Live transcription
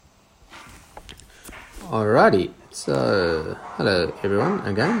Alrighty, so hello everyone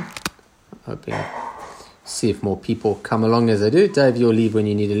again. Hoping see if more people come along as I do. Dave, you'll leave when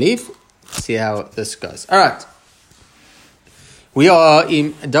you need to leave. See how this goes. Alright, we are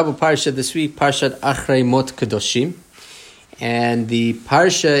in a double Parshat this week, Parshat Acharei-Mot Kedoshim, and the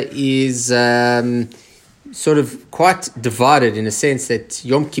Parsha is sort of quite divided in a sense that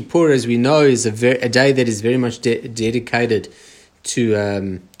Yom Kippur, as we know, is a day that is very much dedicated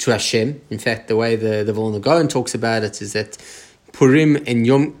to Hashem. In fact, the way the Vilna Gaon talks about it is that Purim and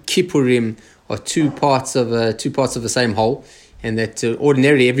Yom Kippurim are two parts of the same whole, and that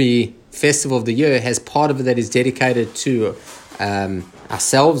ordinarily every festival of the year has part of it that is dedicated to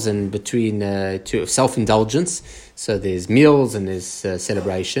ourselves and to self-indulgence. So there's meals and there's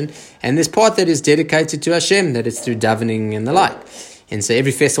celebration, and there's part that is dedicated to Hashem, that is through davening and the like. And so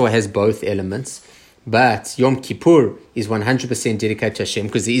every festival has both elements. But Yom Kippur is 100% dedicated to Hashem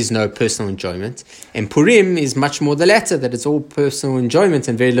because there is no personal enjoyment. And Purim is much more the latter, that it's all personal enjoyment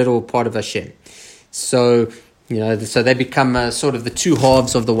and very little part of Hashem. So, so they become sort of the two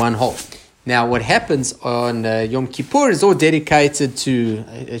halves of the one whole. Now, what happens on Yom Kippur is all dedicated to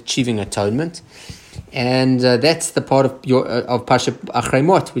achieving atonement. And that's the part of Parshat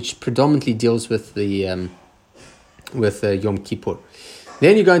Acharei-Mot, which predominantly deals with the Yom Kippur.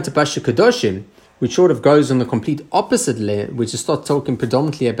 Then you go into Parshat Kedoshim, which sort of goes on the complete opposite layer, which starts talking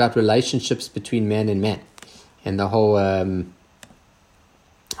predominantly about relationships between man and man, and the whole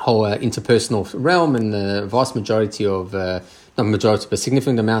interpersonal realm, and the vast majority of, not majority, but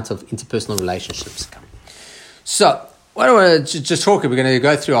significant amount of interpersonal relationships come. So, what I want to just talk, we're going to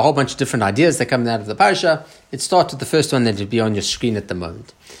go through a whole bunch of different ideas that come out of the parasha. It starts with the first one that will be on your screen at the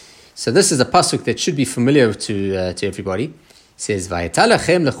moment. So this is a pasuk that should be familiar to everybody. It says, "Vayeta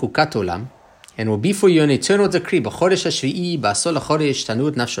lachem lechukat olam," and will be for you an eternal decree, b'chodesh hashvi'i ba'asol hachodesh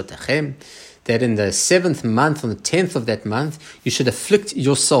tanud nafshotechem, that in the 7th month, on the 10th of that month, you should afflict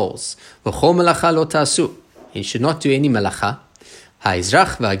your souls. V'chol melacha lo ta'asu, and you should not do any melacha.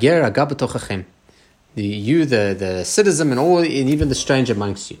 Ha'izrach v'ager aga b'tochachem, the citizen and even the stranger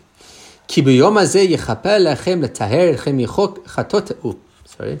amongst you. Ki b'yom hazeh yechaper lechem letaher lechem yichok chatot.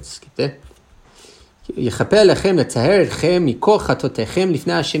 Sorry, skip there. Yechaper lechem letaher lechem yikol chatotechem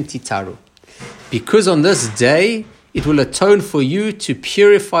lifnei Hashem titaru. Because on this day, it will atone for you to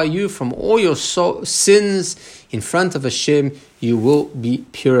purify you from all your sins. In front of Hashem, you will be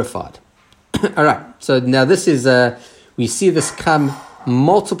purified. All right. So now this is, we see this come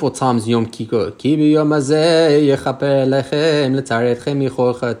multiple times in Yom Kippur.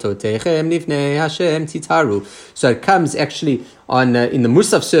 So it comes actually on in the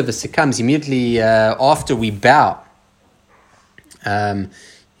Musaf service. It comes immediately after we bow.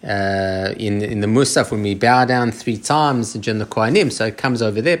 In the Musaf, when we bow down 3 times during the Kohanim, so it comes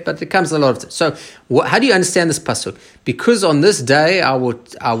over there, but it comes a lot of times. So how do you understand this pasuk? Because on this day I will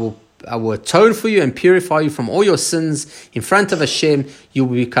atone for you and purify you from all your sins. In front of Hashem, you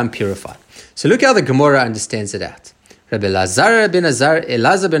will become purified. So look how the Gemara understands it out. Rabbi Elazar ben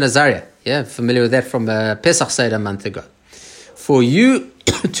Azariah, yeah, familiar with that from Pesach Seder a month ago. For you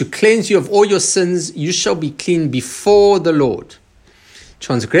to cleanse you of all your sins, you shall be clean before the Lord.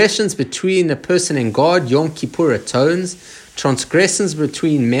 Transgressions between a person and God, Yom Kippur atones. Transgressions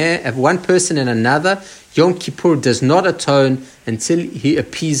between one person and another, Yom Kippur does not atone until he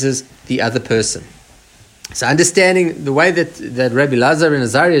appeases the other person. So understanding the way that Rabbi Elazar ben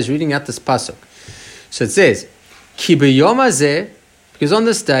Azariah is reading out this pasuk. So it says, Ki b'yom hazeh, because on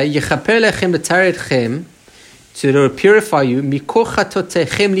this day, yechaper lechem l'taretchem, to purify you, mikol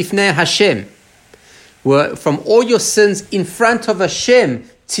chatotechem lifnei Hashem, from all your sins in front of Hashem,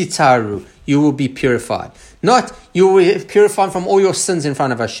 titaru, you will be purified. Not you will be purified from all your sins in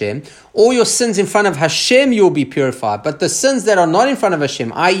front of Hashem. All your sins in front of Hashem you will be purified. But the sins that are not in front of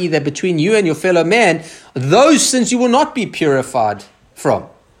Hashem, i.e. that between you and your fellow man, those sins you will not be purified from.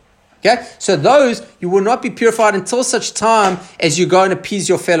 Okay? So those you will not be purified until such time as you go and appease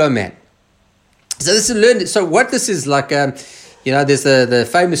your fellow man. So this is learned. So what this is like, there's the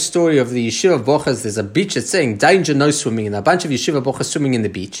famous story of the Yeshiva Bochas. There's a beach that's saying, danger, no swimming. And a bunch of Yeshiva Bochas swimming in the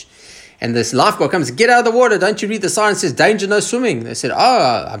beach. And this lifeguard comes, get out of the water. Don't you read the sign? It says, danger, no swimming. They said,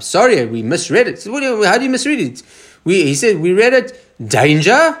 I'm sorry, we misread it. He said, how do you misread it? He said, we read it,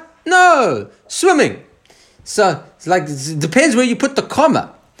 danger? No, swimming. So it's like, it depends where you put the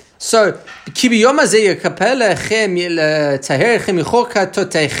comma. So,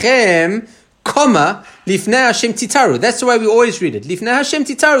 comma, lifnei Hashem titaru. That's the way we always read it. Lifnei Hashem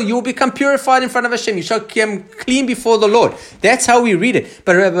titaru, you will become purified in front of Hashem. You shall become clean before the Lord. That's how we read it.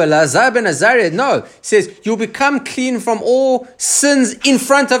 But Rabbi Elazar ben Azariah, no, says, you'll become clean from all sins in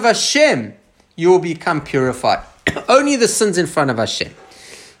front of Hashem. you will become purified. Only the sins in front of Hashem.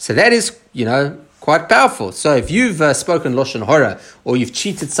 So that is, quite powerful. So if you've spoken Lashon Hora, or you've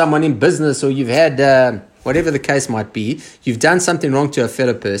cheated someone in business, or you've had whatever the case might be, you've done something wrong to a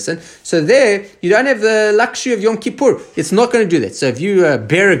fellow person. So there, you don't have the luxury of Yom Kippur. It's not going to do that. So if you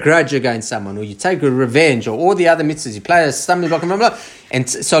bear a grudge against someone, or you take a revenge, or all the other mitzvahs, you play a stumbling block, blah, blah, blah, and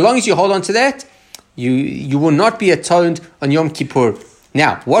so long as you hold on to that, you will not be atoned on Yom Kippur.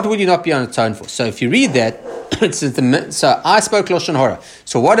 Now, what will you not be atoned for? So if you read that, so I spoke Lashon Hora.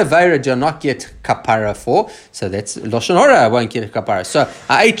 So what Aveira do I not get kapara for? So that's Lashon Hora, I won't get a kapara. So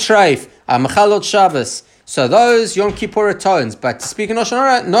I ate treif, I mechalot Shabbos. So those Yom Kippur atones. But to speak in Lashon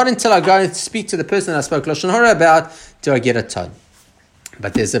Hora, not until I go and speak to the person I spoke Lashon Hora about, do I get a tone.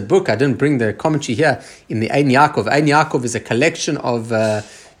 But there's a book, I didn't bring the commentary here, in the Ein Yaakov. Ein Yaakov is a collection of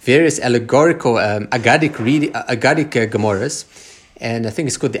various allegorical Agadic Gemaras. And I think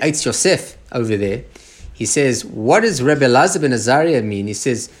it's called the Eitz Yosef over there. He says, what does Rebbe Elazar ben Azariah mean? He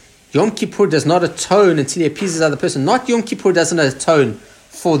says, Yom Kippur does not atone until he appeases the other person. Not Yom Kippur doesn't atone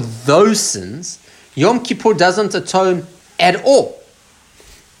for those sins. Yom Kippur doesn't atone at all.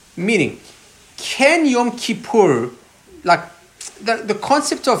 Meaning, can Yom Kippur, like the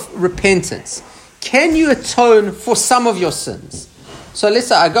concept of repentance, can you atone for some of your sins? So let's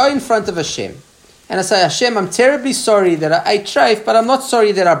say I go in front of Hashem, and I say, Hashem, I'm terribly sorry that I ate treif, but I'm not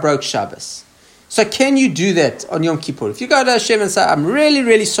sorry that I broke Shabbos. So can you do that on Yom Kippur? If you go to Hashem and say, I'm really,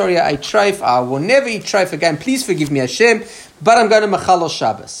 really sorry I ate treif, I will never eat treif again, please forgive me, Hashem, but I'm going to Machal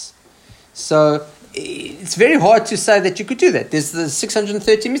Shabbos. So it's very hard to say that you could do that. There's the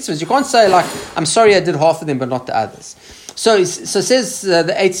 630 mitzvahs. You can't say, like, I'm sorry I did half of them, but not the others. So says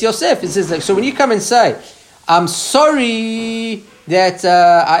the Eitz Yosef, it says, like, so when you come and say, I'm sorry that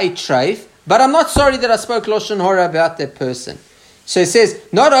I ate treif, but I'm not sorry that I spoke Lashon Hora about that person. So it says,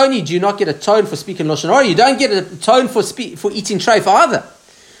 not only do you not get a tone for speaking Lashon Hora, you don't get a tone for eating treif either.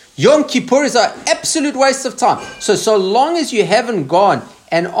 Yom Kippur is an absolute waste of time. So long as you haven't gone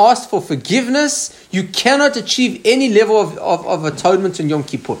and asked for forgiveness, you cannot achieve any level of atonement in Yom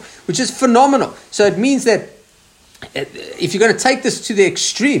Kippur, which is phenomenal. So it means that if you're going to take this to the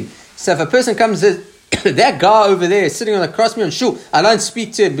extreme, so if a person comes, that guy over there is sitting on the cross me on shul, I don't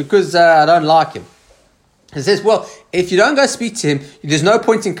speak to him because I don't like him. It says, well, if you don't go speak to him, there's no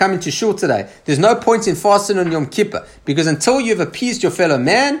point in coming to shul today. There's no point in fasting on Yom Kippur, because until you've appeased your fellow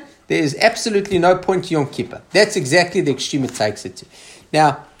man, there is absolutely no point to Yom Kippur. That's exactly the extreme it takes it to.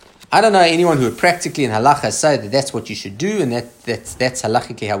 Now, I don't know anyone who would practically in halacha say that that's what you should do, and that's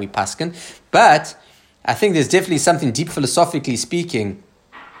halachically how we paskin. But I think there's definitely something deep philosophically speaking,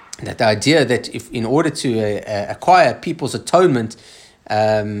 that the idea that if in order to acquire people's atonement,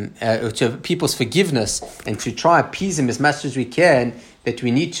 to people's forgiveness, and to try and appease them as much as we can, that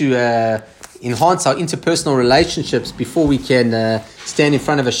we need to enhance our interpersonal relationships before we can stand in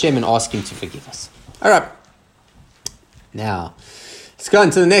front of Hashem and ask Him to forgive us. All right. Now, let's go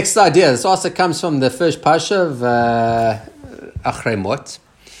into the next idea. This also comes from the first Parsha of Acharei-Mot.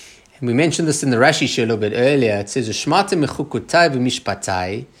 And we mentioned this in the Rashi shir a little bit earlier. It says, Ushmatem mechukotai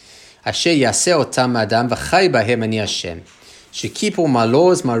v'mishpatai asher yaseh otam adam v'chai bahem ani Hashem. Should keep all my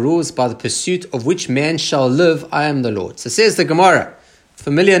laws, my rules, by the pursuit of which man shall live, I am the Lord. So says the Gemara,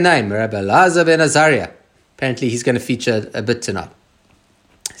 familiar name, Rabbi Elazar ben Azariah. Apparently he's going to feature a bit tonight.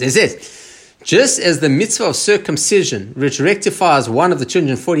 So it says, just as the mitzvah of circumcision, which rectifies one of the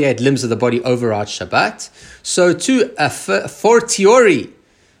 248 limbs of the body, overrides Shabbat, so too a fortiori.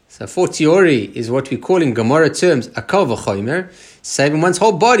 So fortiori is what we call in Gemara terms a kal v'chomer, saving one's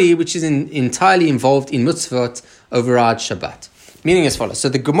whole body, which is entirely involved in mitzvot, override Shabbat. Meaning as follows. So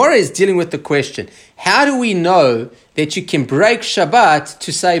the Gemara is dealing with the question, how do we know that you can break Shabbat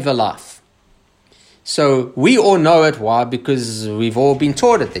to save a life? So we all know it. Why? Because we've all been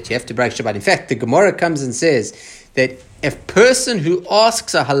taught it, that you have to break Shabbat. In fact, the Gemara comes and says that a person who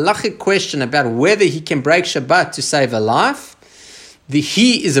asks a halachic question about whether he can break Shabbat to save a life,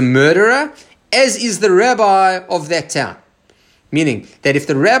 he is a murderer, as is the rabbi of that town. Meaning that if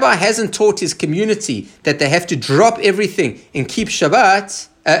the rabbi hasn't taught his community that they have to drop everything and keep Shabbat,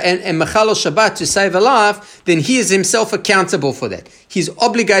 and mechalo Shabbat to save a life, then he is himself accountable for that. He's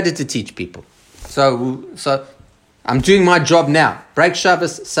obligated to teach people. So I'm doing my job now. Break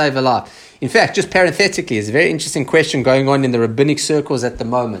Shabbos, save a life. In fact, just parenthetically, there's a very interesting question going on in the rabbinic circles at the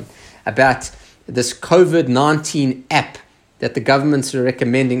moment about this COVID-19 app that the governments are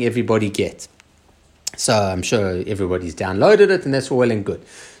recommending everybody get. So I'm sure everybody's downloaded it, and that's all well and good.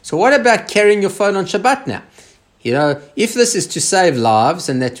 So what about carrying your phone on Shabbat now? You know, if this is to save lives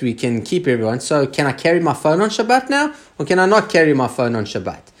and that we can keep everyone, so can I carry my phone on Shabbat now? Or can I not carry my phone on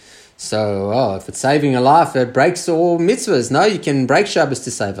Shabbat? So, if it's saving a life, it breaks all mitzvahs. No, you can break Shabbos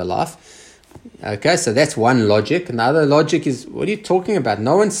to save a life. Okay, so that's one logic. Another logic is, what are you talking about?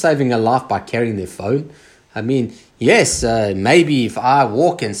 No one's saving a life by carrying their phone. I mean, yes, maybe if I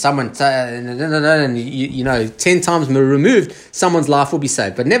walk and someone, and 10 times removed, someone's life will be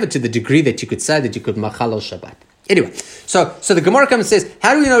saved, but never to the degree that you could say that you could machal Shabbat. Anyway, so the Gemara comes and says,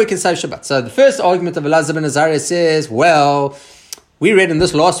 how do we know we can save Shabbat? So the first argument of Elazar ben Azariah says, well, we read in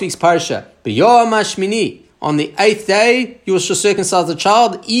this last week's Parshat, B'yom HaShmini, on the 8th day, you shall circumcise the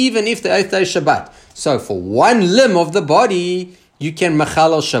child, even if the 8th day is Shabbat. So for one limb of the body, you can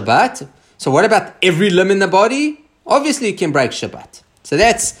machal Shabbat. So what about every limb in the body? Obviously, you can break Shabbat. So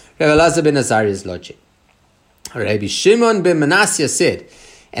that's Rabbi Elazar ben Azariah's logic. Rabbi Shimon ben Manasseh said,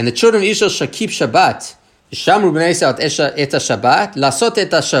 and the children of Israel shall keep Shabbat. Shamru b'nei Yisrael et Shabbat, lasot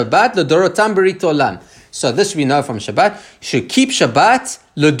et Shabbat, l'dorotam berit olam. So this we know from Shabbat. You should keep Shabbat,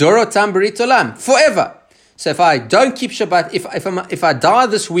 l'dorotam berit olam, forever. So if I don't keep Shabbat, if I die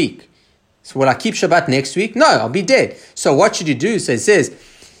this week, so will I keep Shabbat next week? No, I'll be dead. So what should you do? So it says,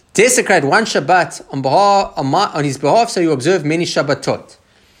 desecrate one Shabbat on his behalf, so you observe many Shabbatot.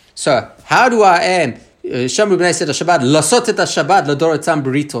 So how do I am? Shamru b'nei Yisrael Shabbat, lasot et Shabbat, l'dorotam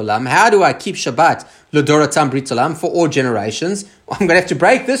berit olam. How do I keep Shabbat, l'dorotam berit olam, for all generations? Well, I'm going to have to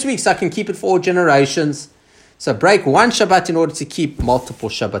break this week so I can keep it for all generations. So break one Shabbat in order to keep multiple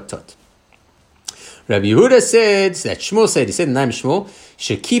Shabbatot. Rabbi Yehuda said, that Shmuel said, he said in the name of Shmuel,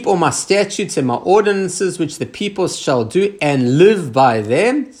 should keep all my statutes and my ordinances which the people shall do and live by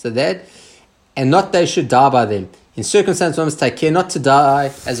them, so that, and not they should die by them. In circumstances, one must take care not to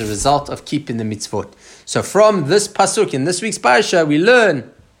die as a result of keeping the mitzvot. So from this pasuk in this week's parasha, we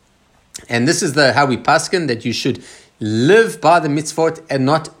learn, and this is how we paskin, that you should live by the mitzvot and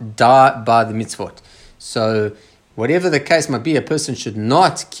not die by the mitzvot. So whatever the case might be, a person should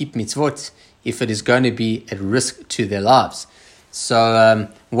not keep mitzvot if it is going to be at risk to their lives. So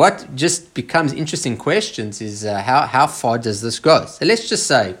what just becomes interesting questions is how far does this go? So let's just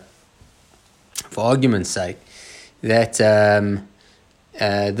say, for argument's sake, that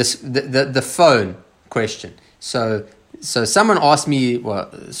the phone question. So someone asked me,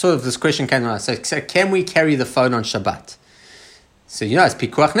 sort of this question came on. So can we carry the phone on Shabbat? So it's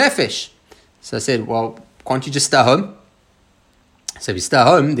Pikuach Nefesh. So I said, well, can't you just stay home? So if you stay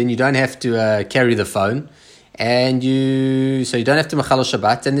home, then you don't have to carry the phone, and you don't have to machal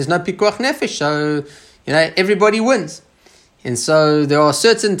Shabbat, and there's no Pikuach Nefesh. So everybody wins. And so there are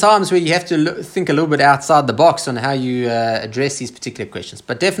certain times where you have to think a little bit outside the box on how you address these particular questions.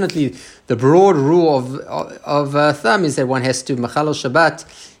 But definitely the broad rule of thumb is that one has to machal Shabbat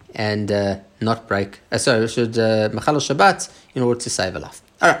and not break. Should machal Shabbat in order to save a life.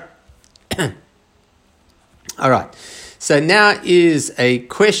 All right. All right. So now is a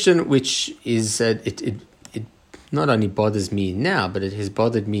question which is, it not only bothers me now, but it has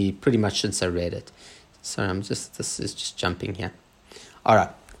bothered me pretty much since I read it. So this is just jumping here. All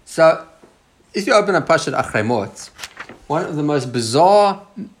right. So if you open up Parshat Acharei-Mot, one of the most bizarre,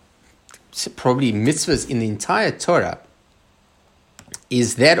 probably mitzvahs in the entire Torah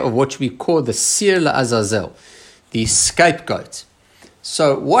is that of what we call the Sir La'azazel, the scapegoat.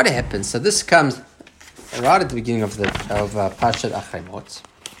 So what happens? So this comes right at the beginning of Parshat Acharei-Mot.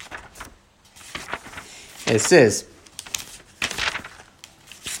 It says,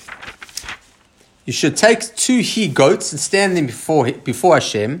 you should take 2 he-goats and stand them before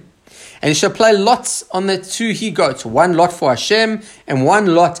Hashem, and you shall play lots on the 2 he-goats, 1 lot for Hashem and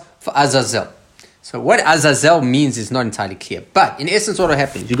 1 lot for Azazel. So what Azazel means is not entirely clear. But in essence, what will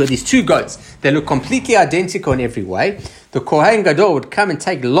happen is you've got these 2 goats. They look completely identical in every way. The Kohen Gadol would come and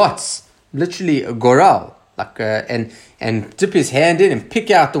take lots, literally a goral, and dip his hand in and pick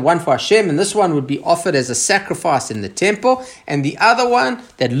out the one for Hashem, and this one would be offered as a sacrifice in the temple, and the other one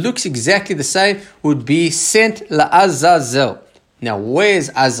that looks exactly the same would be sent la'azazel. Now, where's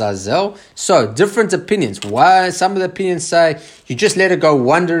Azazel? So, different opinions. Why? Some of the opinions say you just let it go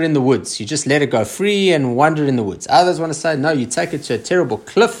wander in the woods. You just let it go free and wander in the woods. Others want to say, no, you take it to a terrible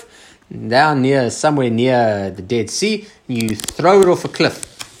cliff down somewhere near the Dead Sea, and you throw it off a cliff.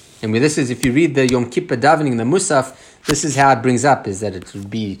 And this is, if you read the Yom Kippur davening, the Musaf, this is how it brings up, is that it would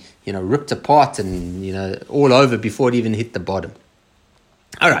be, ripped apart and, all over before it even hit the bottom.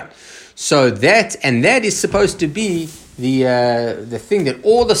 All right. So that is supposed to be the thing that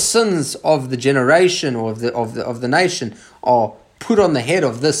all the sins of the generation or of the nation are put on the head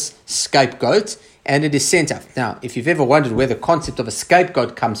of this scapegoat, and it is sent out. Now, if you've ever wondered where the concept of a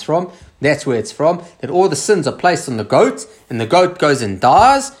scapegoat comes from, that's where it's from, that all the sins are placed on the goat, and the goat goes and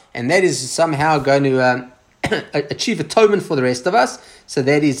dies, and that is somehow going to achieve atonement for the rest of us. So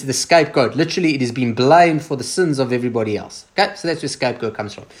that is the scapegoat. Literally, it has been blamed for the sins of everybody else. Okay, so that's where scapegoat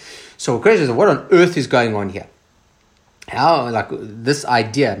comes from. So the question is, what on earth is going on here? How, like, this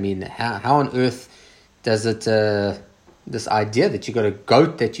idea, I mean, how on earth does it, this idea that you got a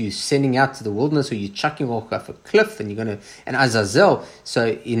goat that you're sending out to the wilderness, or you're chucking off a cliff, and you're going to, and Azazel.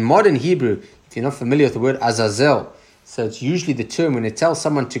 So in modern Hebrew, if you're not familiar with the word Azazel, so it's usually the term when it tells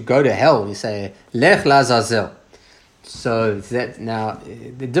someone to go to hell, you say, Lech Azazel. So that now,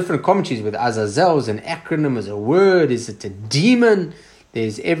 the different commentaries with Azazel is an acronym, is a word, is it a demon?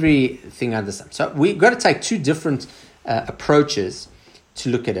 There's everything under some. So we've got to take two different approaches to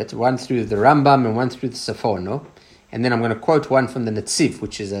look at it, one through the Rambam and one through the Seforno. And then I'm going to quote one from the Netziv,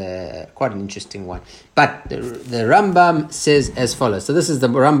 which is quite an interesting one. But the Rambam says as follows. So this is the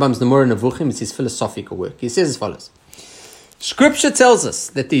Rambam's Nemora Nevuchim. It's his philosophical work. He says as follows. Scripture tells us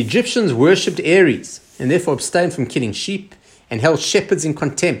that the Egyptians worshipped Ares and therefore abstained from killing sheep and held shepherds in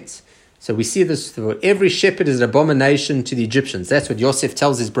contempt. So we see this, every shepherd is an abomination to the Egyptians. That's what Yosef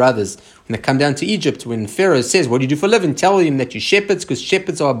tells his brothers when they come down to Egypt. When Pharaoh says, what do you do for a living? Tell him that you're shepherds, because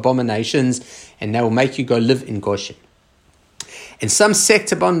shepherds are abominations, and they will make you go live in Goshen. And some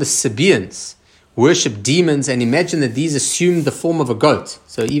sect among the Sabaeans worship demons and imagine that these assume the form of a goat.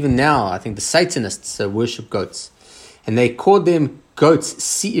 So even now, I think the Satanists worship goats. And they called them goats,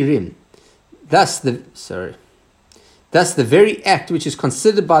 Seirim. Thus the very act which is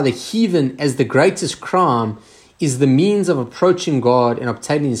considered by the heathen as the greatest crime is the means of approaching God and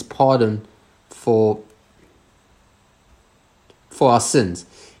obtaining His pardon for our sins.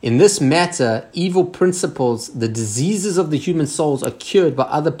 In this matter, evil principles, the diseases of the human souls, are cured by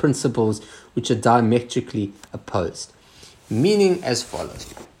other principles which are diametrically opposed. Meaning as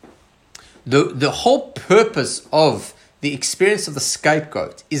follows. The whole purpose of the experience of the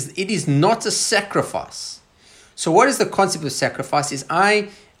scapegoat is it is not a sacrifice. So what is the concept of sacrifice? Is I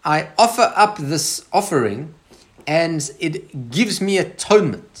offer up this offering and it gives me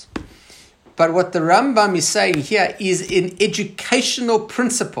atonement. But what the Rambam is saying here is an educational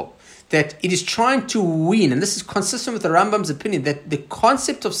principle that it is trying to wean, and this is consistent with the Rambam's opinion, that the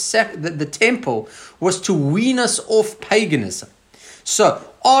concept of the temple was to wean us off paganism. So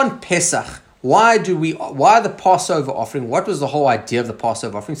on Pesach, why the Passover offering? What was the whole idea of the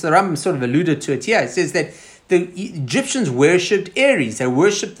Passover offering? So the Rambam sort of alluded to it here. It says that the Egyptians worshipped Ares. They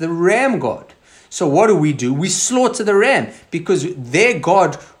worshipped the ram god. So what do? We slaughter the ram because their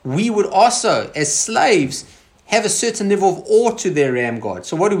god, we would also, as slaves, have a certain level of awe to their ram god.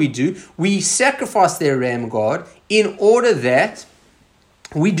 So what do? We sacrifice their ram god in order that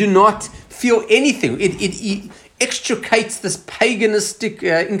we do not feel anything. It extricates this paganistic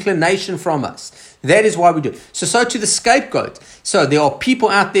inclination from us. That is why we do it. So to the scapegoat. So there are people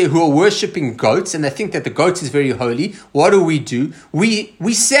out there who are worshipping goats and they think that the goat is very holy. What do?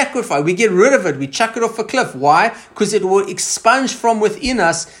 We sacrifice, we get rid of it, we chuck it off a cliff. Why? Because it will expunge from within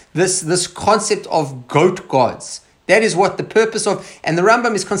us this concept of goat gods. That is what the purpose of, and the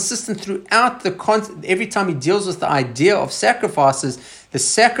Rambam is consistent throughout every time he deals with the idea of sacrifices. The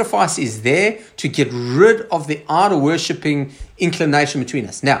sacrifice is there to get rid of the idol worshipping inclination between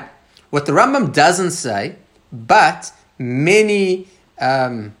us. Now, what the Rambam doesn't say, but many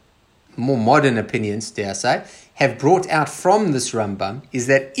more modern opinions, dare I say, have brought out from this Rambam, is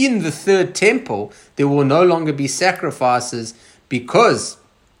that in the third temple, there will no longer be sacrifices because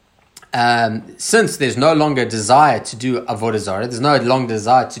since there's no longer desire to do avodah zarah, there's no longer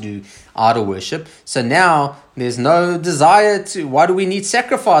desire to do idol worship. So now there's no desire to. Why do we need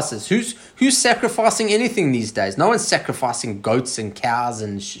sacrifices? Who's sacrificing anything these days? No one's sacrificing goats and cows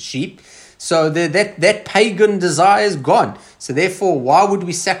and sheep. So that pagan desire is gone. So therefore, why would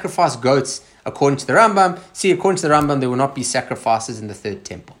we sacrifice goats? According to the Rambam, according to the Rambam, there will not be sacrifices in the third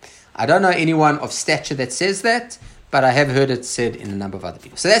temple. I don't know anyone of stature that says that, but I have heard it said in a number of other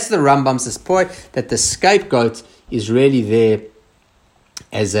people. So that's the Rambam's point, that the scapegoat is really there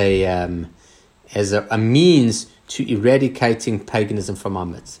as a means to eradicating paganism from our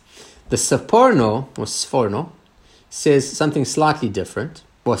midst. The Sforno says something slightly different,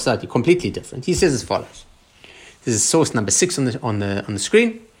 or slightly completely different. He says as follows. This is source number 6 on the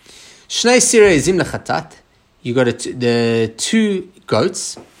screen. Shnei sirei zim lechatat. You got the two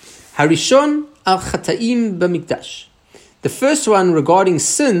goats. Harishon al chataim b'mikdash. The first one regarding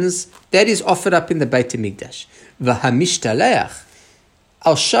sins, that is offered up in the Beit HaMikdash. V'hamishtalech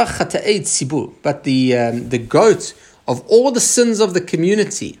al shach chata'ei tzibur. But the goat of all the sins of the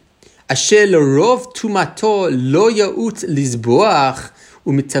community, asher lerov tumato lo ya'ut lizboach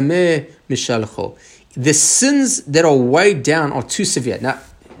u'mitameh mishalcho. The sins that are weighed down are too severe. Now,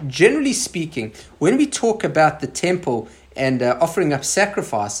 generally speaking, when we talk about the temple and offering up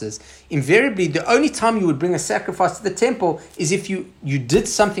sacrifices, invariably the only time you would bring a sacrifice to the temple is if you did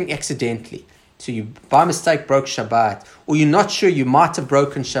something accidentally. So you by mistake broke Shabbat, or you're not sure, you might have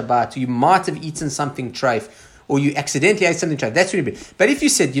broken Shabbat, or you might have eaten something treif, or you accidentally ate something treif. That's really big. But if you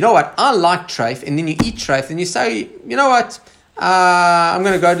said, you know what, I like treif, and then you eat treif, and you say, you know what, I'm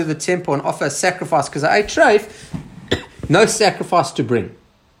going to go to the temple and offer a sacrifice because I ate treif, no sacrifice to bring.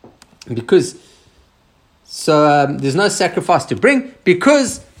 There's no sacrifice to bring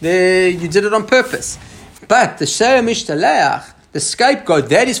because you did it on purpose. But the She'er Mishtaleach, the scapegoat,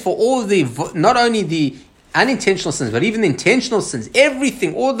 that is for all not only the unintentional sins, but even the intentional sins,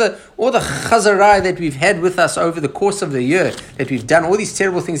 everything, all the chazarai that we've had with us over the course of the year, that we've done, all these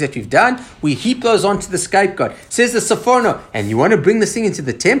terrible things that we've done, we heap those onto the scapegoat. Says the Seforno, and you want to bring this thing into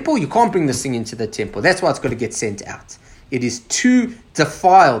the temple? You can't bring this thing into the temple. That's why it's got to get sent out. It is too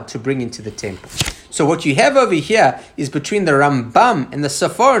defiled to bring into the temple. So what you have over here is between the Rambam and the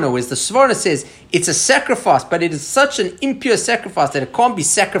Seforno, where the Seforno says it's a sacrifice, but it is such an impure sacrifice that it can't be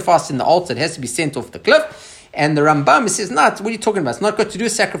sacrificed in the altar. It has to be sent off the cliff. And the Rambam says, no, what are you talking about? It's not got to do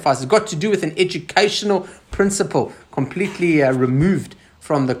with sacrifice. It's got to do with an educational principle, completely removed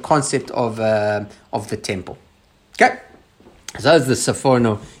from the concept of the temple. Okay, so that's the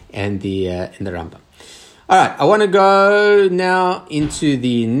Seforno and the Rambam. All right, I want to go now into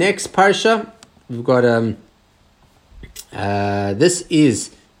the next parsha. We've got this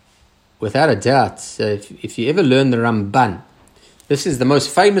is without a doubt. So if you ever learn the Ramban, this is the most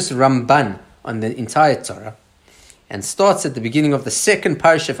famous Ramban on the entire Torah, and starts at the beginning of the second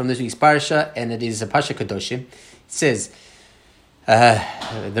parsha from this week's parsha, and it is a parsha Kedoshim. It says,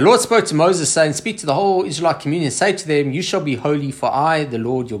 the Lord spoke to Moses, saying, "Speak to the whole Israelite community and say to them, you shall be holy, for I, the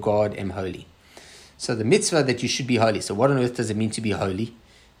Lord your God, am holy." So the mitzvah that you should be holy. So what on earth does it mean to be holy?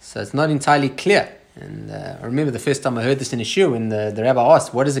 So it's not entirely clear. And I remember the first time I heard this in a shiur, when the rabbi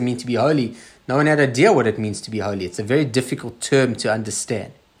asked, what does it mean to be holy? No one had an idea what it means to be holy. It's a very difficult term to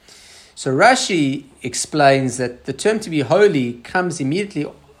understand. So Rashi explains that the term to be holy comes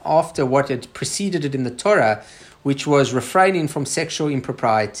immediately after what had preceded it in the Torah, which was refraining from sexual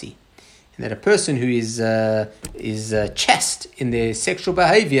impropriety. And that a person who is chaste in their sexual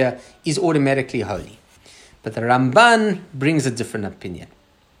behavior is automatically holy. But the Ramban brings a different opinion.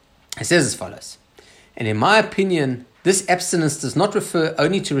 It says as follows, and in my opinion, this abstinence does not refer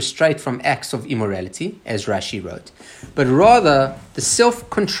only to restraint from acts of immorality, as Rashi wrote, but rather the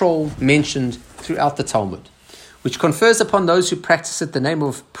self-control mentioned throughout the Talmud, which confers upon those who practice it the name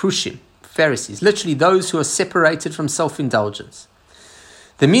of Prushim, Pharisees, literally those who are separated from self-indulgence.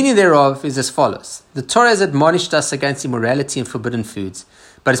 The meaning thereof is as follows. The Torah has admonished us against immorality and forbidden foods,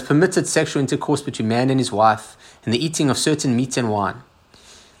 but has permitted sexual intercourse between man and his wife, and the eating of certain meat and wine.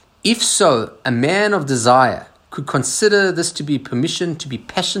 If so, a man of desire could consider this to be permission to be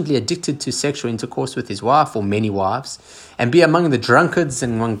passionately addicted to sexual intercourse with his wife or many wives, and be among the drunkards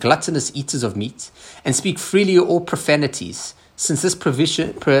and among gluttonous eaters of meat, and speak freely all profanities, since this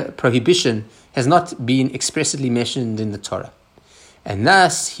prohibition has not been expressly mentioned in the Torah. And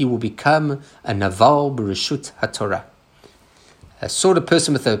thus he will become a naval b'reshut haTorah, a sort of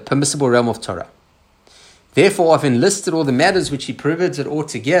person with a permissible realm of Torah. Therefore, I've enlisted all the matters which he prohibited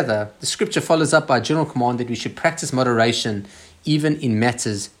altogether. The scripture follows up by a general command that we should practice moderation even in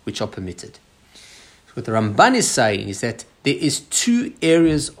matters which are permitted. So what the Ramban is saying is that there is two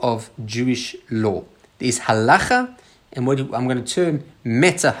areas of Jewish law. There is halacha and what I'm going to term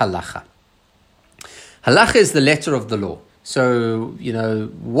meta halacha. Halacha is the letter of the law. So,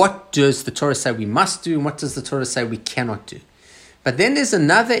 what does the Torah say we must do and what does the Torah say we cannot do? But then there's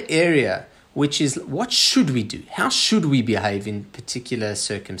another area which is what should we do? How should we behave in particular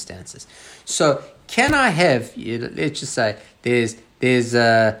circumstances? So can I have, let's just say, there's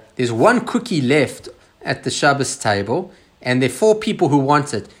one cookie left at the Shabbos table and there are 4 people who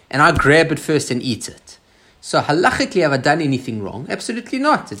want it and I grab it first and eat it. So halachically, have I done anything wrong? Absolutely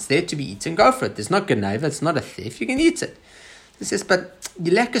not. It's there to be eaten. Go for it. There's not ganeva. It's not a theft. You can eat it. It says, but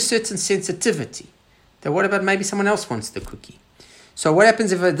you lack a certain sensitivity. Then what about maybe someone else wants the cookie? So what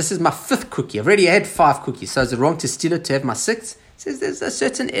happens if this is my 5th cookie? I've already had 5 cookies. So is it wrong to steal it to have my 6th? It says there's a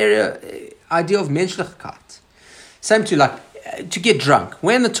certain idea of menschlichkeit. Same to to get drunk.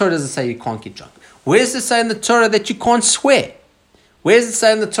 Where in the Torah does it say you can't get drunk? Where does it say in the Torah that you can't swear? Where does it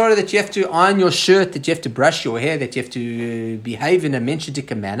say in the Torah that you have to iron your shirt, that you have to brush your hair, that you have to behave in a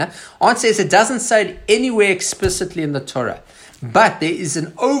menschliche manner? Answer is it doesn't say it anywhere explicitly in the Torah. But there is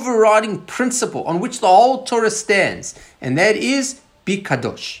an overriding principle on which the whole Torah stands, and that is be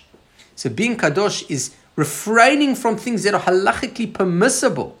kadosh. So being kadosh is refraining from things that are halachically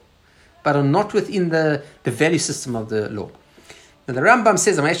permissible, but are not within the value system of the law. Now the Rambam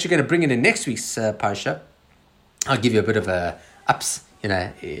says, I'm actually going to bring it in next week's Parsha. I'll give you a bit of a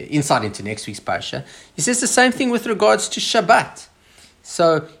insight into next week's Parsha. He says the same thing with regards to Shabbat.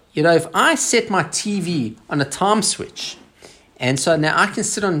 So, if I set my TV on a time switch, and so now I can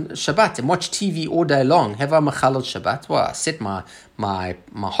sit on Shabbat and watch TV all day long. Have I machalal Shabbat? Well, I set my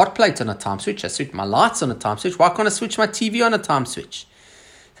hot plate on a time switch. I switch my lights on a time switch. Why can't I switch my TV on a time switch?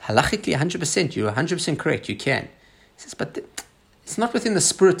 Halachically, 100%. You're 100% correct. You can. He says, but it's not within the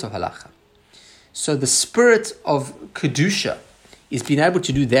spirit of halacha. So the spirit of Kedusha is being able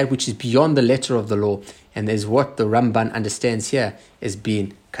to do that which is beyond the letter of the law. And there's what the Ramban understands here as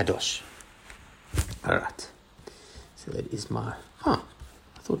being kadosh. All right. So that is my... I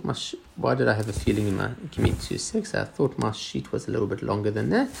thought my... why did I have a feeling in my... Give me 2 6. I thought my sheet was a little bit longer than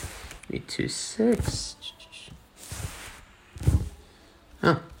that. Give me 2 6.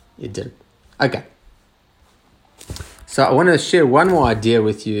 It didn't. Okay. So I want to share one more idea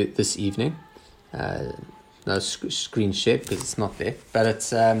with you this evening. No screen share because it's not there. But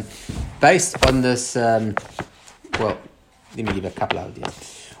it's based on this... let me give a couple of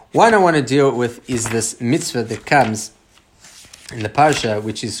ideas. One I want to deal with is this mitzvah that comes in the Parsha,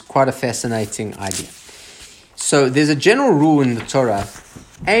 which is quite a fascinating idea. So there's a general rule in the Torah,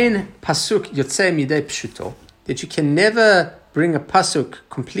 ein pasuk yotzei midei pshuto, that you can never bring a pasuk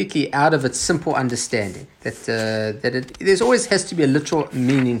completely out of its simple understanding. There's always has to be a literal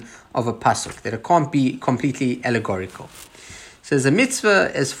meaning of a pasuk, that it can't be completely allegorical. So there's a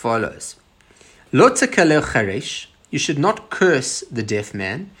mitzvah as follows: Lo tekalel charesh, you should not curse the deaf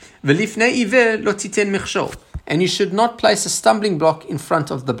man. V'lifnei iver lo titen michshol, and you should not place a stumbling block in front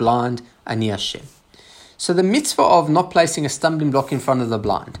of the blind. Ani Hashem. So the mitzvah of not placing a stumbling block in front of the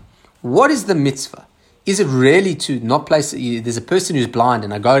blind. What is the mitzvah? Is it really to not place... There's a person who's blind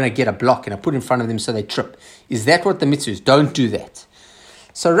and I go and I get a block and I put in front of them so they trip. Is that what the mitzvah is? Don't do that.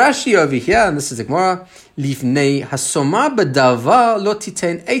 So Rashi over here, and this is the Gemara, Lifnei hasoma b'davar lo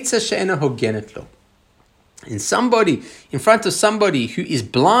titen eitza she'ena hogenet lo. In front of somebody who is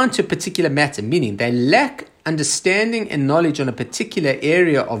blind to a particular matter, meaning they lack understanding and knowledge on a particular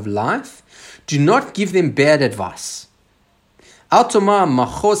area of life, do not give them bad advice. So it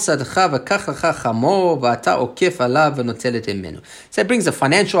brings a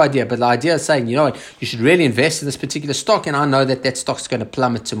financial idea, but the idea is saying, you know what, you should really invest in this particular stock, and I know that stock's going to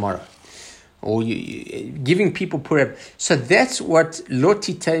plummet tomorrow. Or giving people poor. So that's what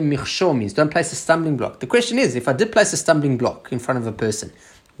lotite michshol means. Don't place a stumbling block. The question is, if I did place a stumbling block in front of a person,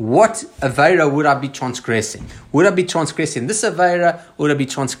 what aveira would I be transgressing? Would I be transgressing this aveira, or would I be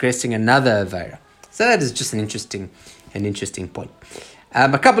transgressing another aveira? So that is just an interesting point.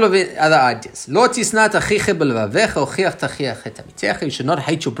 A couple of other ideas. You should not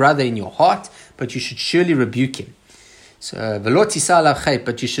hate your brother in your heart, but you should surely rebuke him. So,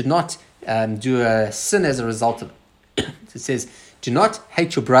 but you should not do a sin as a result of it. It says, do not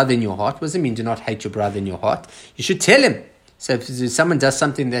hate your brother in your heart. What does it mean, do not hate your brother in your heart? You should tell him. So if someone does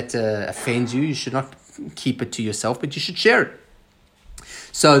something that offends you, you should not keep it to yourself, but you should share it.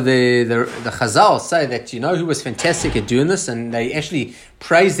 So the Chazal say that, who was fantastic at doing this, and they actually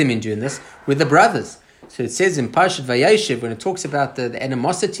praise them in doing this, were the brothers. So it says in Parshat Vayeshev, when it talks about the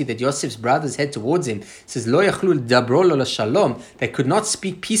animosity that Yosef's brothers had towards him, it says, Lo yachlu dabro lo shalom, they could not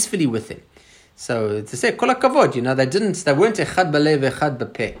speak peacefully with him. So to say, kol hakavod, they weren't echad balev, echad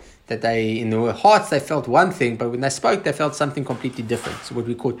bepeh, that they, in their hearts, they felt one thing, but when they spoke, they felt something completely different. So what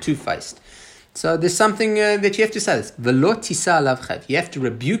we call two-faced. So there's something that you have to say this. V'lo tisa alav chad. You have to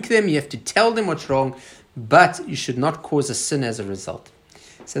rebuke them, you have to tell them what's wrong, but you should not cause a sin as a result.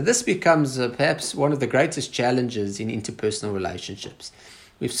 So this becomes perhaps one of the greatest challenges in interpersonal relationships.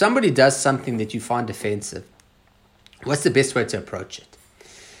 If somebody does something that you find offensive, what's the best way to approach it?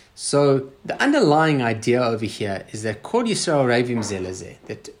 So the underlying idea over here is that Kol Yisrael Revim Zelazeh,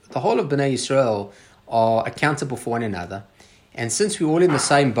 that the whole of Bnei Yisrael are accountable for one another. And since we're all in the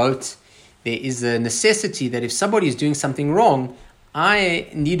same boat, there is a necessity that if somebody is doing something wrong, I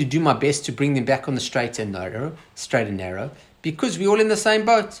need to do my best to bring them back on the straight and narrow, because we're all in the same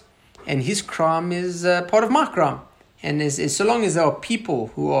boat. And his crime is part of my crime. And so long as there are people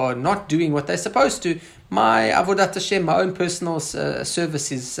who are not doing what they're supposed to, my avodat Hashem, my own personal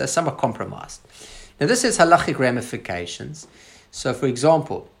service is somewhat compromised. Now this has halachic ramifications. So for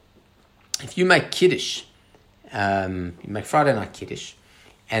example, if you make Kiddush, you make Friday night Kiddush,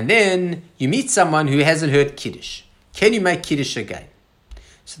 and then you meet someone who hasn't heard Kiddush, can you make Kiddush again?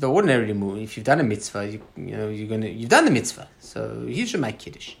 So the ordinary rule, if you've done a mitzvah, you've done the mitzvah, so you should make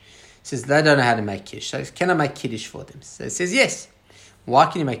Kiddush. says they don't know how to make Kiddush. So can I make Kiddush for them? So it says yes. Why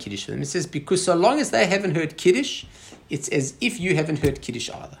can you make Kiddush for them? It says because so long as they haven't heard Kiddush, it's as if you haven't heard Kiddush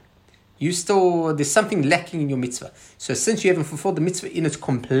either. There's something lacking in your mitzvah. So since you haven't fulfilled the mitzvah in its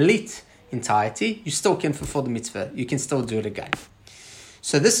complete entirety, you still can fulfill the mitzvah. You can still do it again.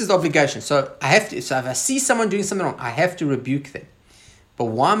 So this is the obligation. So if I see someone doing something wrong, I have to rebuke them. But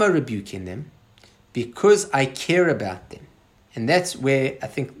why am I rebuking them? Because I care about them. And that's where I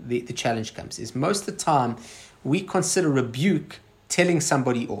think the challenge comes, is most of the time we consider rebuke telling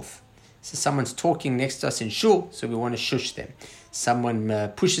somebody off. So someone's talking next to us in shul, so we want to shush them.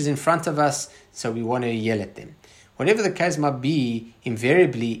 Someone pushes in front of us, so we want to yell at them. Whatever the case might be,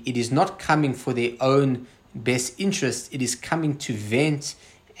 invariably, it is not coming for their own best interest. It is coming to vent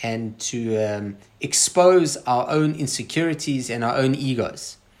and to expose our own insecurities and our own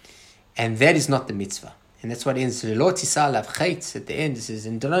egos. And that is not the mitzvah. And that's what ends at the end. It says,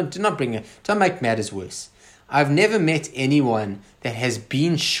 and don't make matters worse. I've never met anyone that has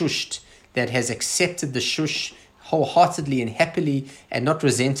been shushed, that has accepted the shush wholeheartedly and happily and not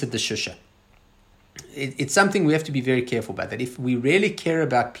resented the shusha. It's something we have to be very careful about, that if we really care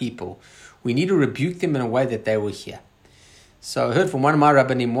about people, we need to rebuke them in a way that they will hear. So I heard from one of my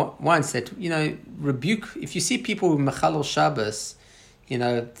rabbanim once that, rebuke, if you see people with Mechalel Shabbos,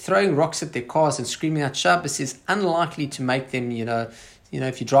 throwing rocks at their cars and screaming out Shabbos is unlikely to make them,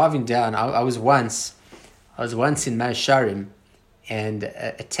 if you're driving down. I was once in Mea Shearim, and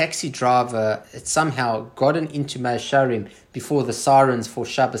a taxi driver had somehow gotten into Mea Shearim before the sirens for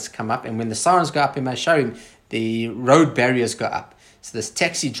Shabbos come up. And when the sirens go up in Mea Shearim, the road barriers go up. So this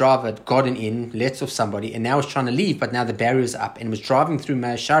taxi driver had gotten in, let off somebody, and now was trying to leave, but now the barriers are up, and was driving through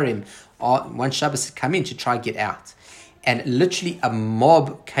Mea Shearim. One Shabbos had come in to try to get out. And literally a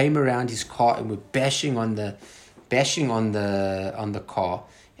mob came around his car and were bashing on the car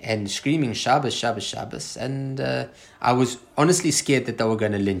and screaming Shabbos, Shabbos, Shabbos. And I was honestly scared that they were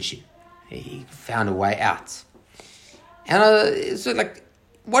going to lynch him. He found a way out. And so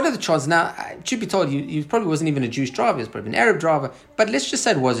what are the chances? Now, truth be told, he probably wasn't even a Jewish driver. He was probably an Arab driver. But let's just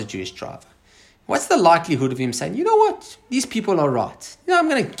say it was a Jewish driver. What's the likelihood of him saying, you know what? These people are right. I'm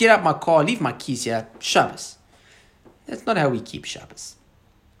going to get out my car, leave my keys here, Shabbos. That's not how we keep Shabbos.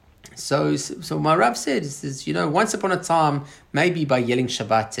 So my Rav said, once upon a time, maybe by yelling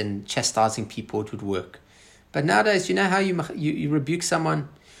Shabbat and chastising people, it would work. But nowadays, you know how you rebuke someone?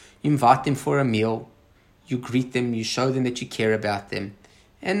 You invite them for a meal. You greet them. You show them that you care about them.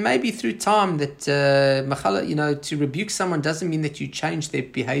 And maybe through time that, to rebuke someone doesn't mean that you change their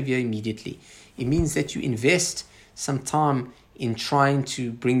behavior immediately. It means that you invest some time in trying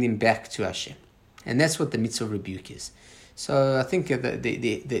to bring them back to Hashem. And that's what the mitzvah rebuke is. So I think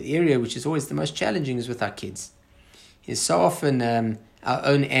the area which is always the most challenging is with our kids. Is so often our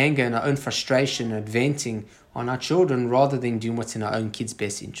own anger and our own frustration and venting on our children rather than doing what's in our own kids'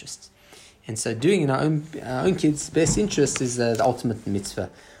 best interests. And so doing in our own kids' best interest is the ultimate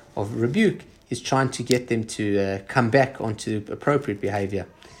mitzvah of rebuke, is trying to get them to come back onto appropriate behavior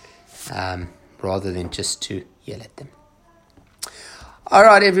rather than just to yell at them. All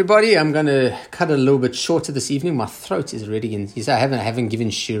right, everybody, I'm going to cut it a little bit shorter this evening. My throat is ready. And I haven't given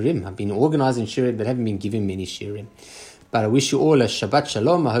shirim. I've been organizing shirim, but haven't been giving many shirim. But I wish you all a Shabbat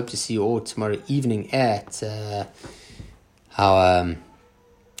Shalom. I hope to see you all tomorrow evening at our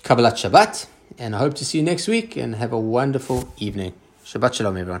Kabbalat Shabbat. And I hope to see you next week and have a wonderful evening. Shabbat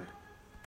Shalom, everyone.